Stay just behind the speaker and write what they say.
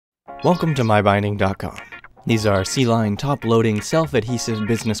Welcome to MyBinding.com. These are C-line top-loading self-adhesive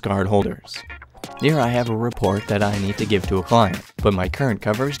business card holders. Here I have a report that I need to give to a client, but my current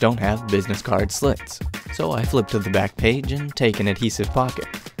covers don't have business card slits. So I flip to the back page and take an adhesive pocket.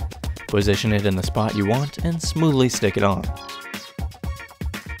 Position it in the spot you want and smoothly stick it on.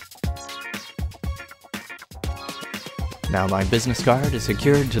 Now my business card is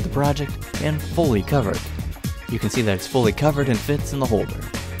secured to the project and fully covered. You can see that it's fully covered and fits in the holder,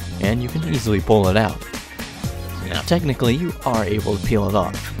 and you can easily pull it out. Now technically you are able to peel it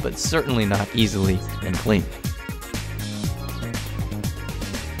off, but certainly not easily and clean.